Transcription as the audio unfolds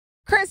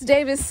Khris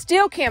Davis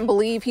still can't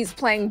believe he's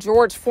playing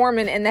George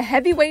Foreman in the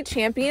heavyweight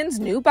champion's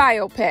new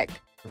biopic.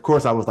 Of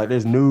course, I was like,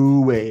 there's no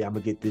way I'm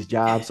gonna get this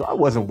job. So I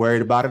wasn't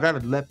worried about it.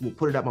 I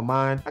put it out my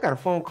mind. I got a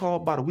phone call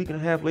about a week and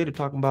a half later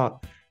talking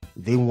about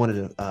they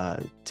wanted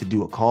to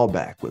do a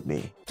callback with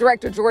me.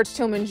 Director George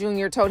Tillman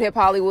Jr. told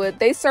HipHollywood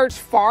they searched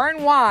far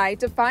and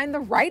wide to find the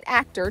right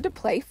actor to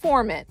play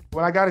Foreman.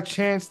 When I got a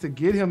chance to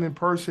get him in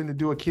person to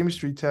do a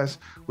chemistry test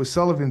with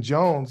Sullivan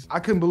Jones, I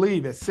couldn't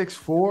believe at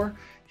 6'4",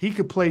 he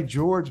could play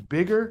George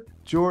bigger,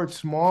 George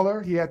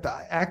smaller. He had the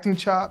acting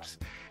chops.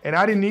 And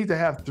I didn't need to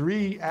have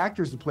 3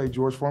 actors to play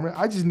George Foreman.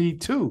 I just need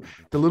 2,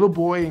 the little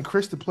boy and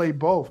Khris to play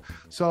both.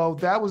 So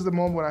that was the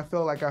moment when I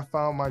felt like I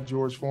found my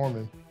George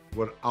Foreman.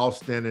 What an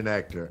outstanding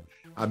actor.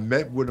 I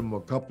met with him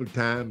a couple of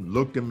times,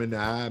 looked him in the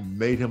eye,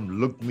 made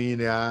him look me in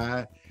the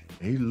eye.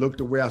 And he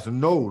looked away. I said,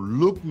 no,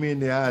 look me in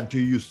the eye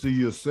until you see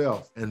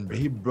yourself. And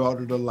he brought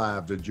it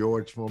alive, the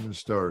George Foreman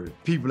story.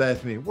 People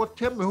ask me, well,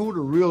 tell me who the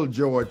real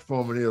George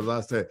Foreman is.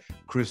 I said,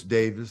 Khris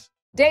Davis.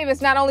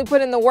 Davis not only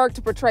put in the work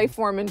to portray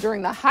Foreman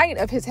during the height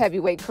of his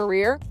heavyweight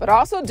career, but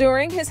also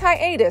during his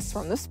hiatus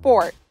from the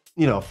sport.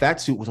 You know, a fat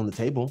suit was on the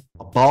table.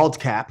 A bald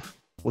cap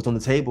was on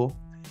the table.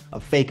 A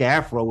fake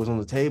afro was on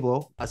the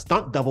table. A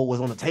stunt double was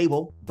on the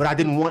table, but I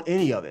didn't want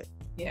any of it.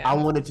 Yeah. I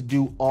wanted to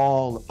do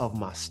all of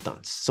my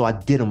stunts. So I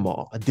did them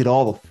all. I did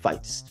all the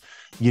fights.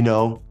 You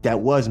know, that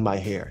was my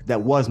hair.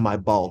 That was my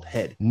bald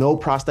head. No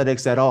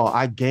prosthetics at all.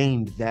 I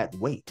gained that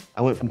weight.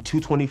 I went from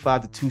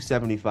 225 to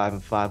 275 in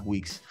 5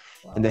 weeks.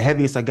 Wow. And the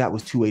heaviest I got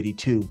was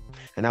 282.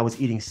 And I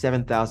was eating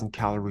 7,000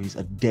 calories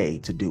a day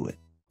to do it.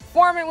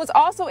 Foreman was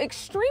also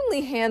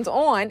extremely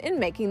hands-on in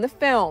making the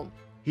film.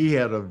 He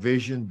had a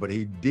vision, but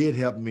he did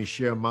help me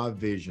share my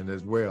vision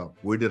as well.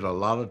 We did a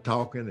lot of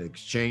talking,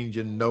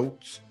 exchanging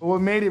notes.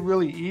 What made it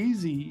really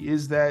easy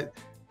is that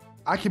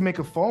I could make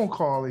a phone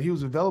call and he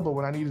was available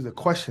when I needed a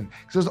question.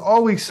 Because there's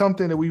always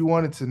something that we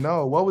wanted to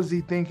know. What was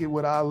he thinking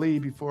with Ali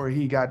before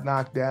he got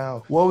knocked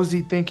down? What was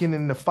he thinking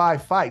in the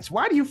 5 fights?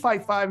 Why do you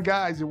fight 5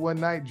 guys in one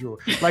night, George?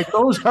 Like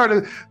those are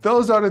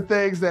the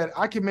things that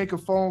I could make a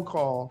phone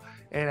call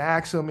and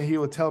ask him, and he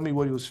would tell me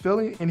what he was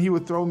feeling, and he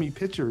would throw me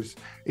pictures.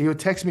 He would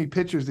text me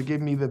pictures to give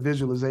me the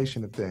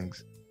visualization of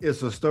things.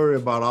 It's a story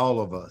about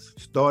all of us.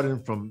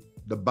 Starting from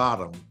the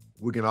bottom,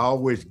 we can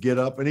always get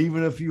up, and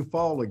even if you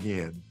fall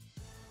again,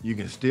 you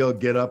can still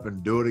get up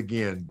and do it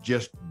again.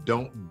 Just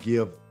don't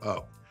give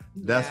up.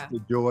 That's the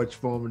George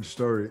Foreman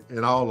story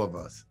in all of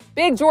us.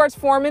 Big George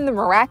Foreman, the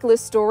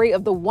miraculous story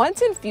of the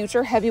once and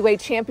future heavyweight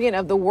champion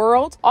of the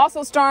world,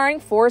 also starring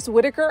Forrest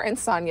Whitaker and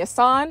Sonia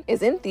Son,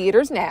 is in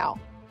theaters now.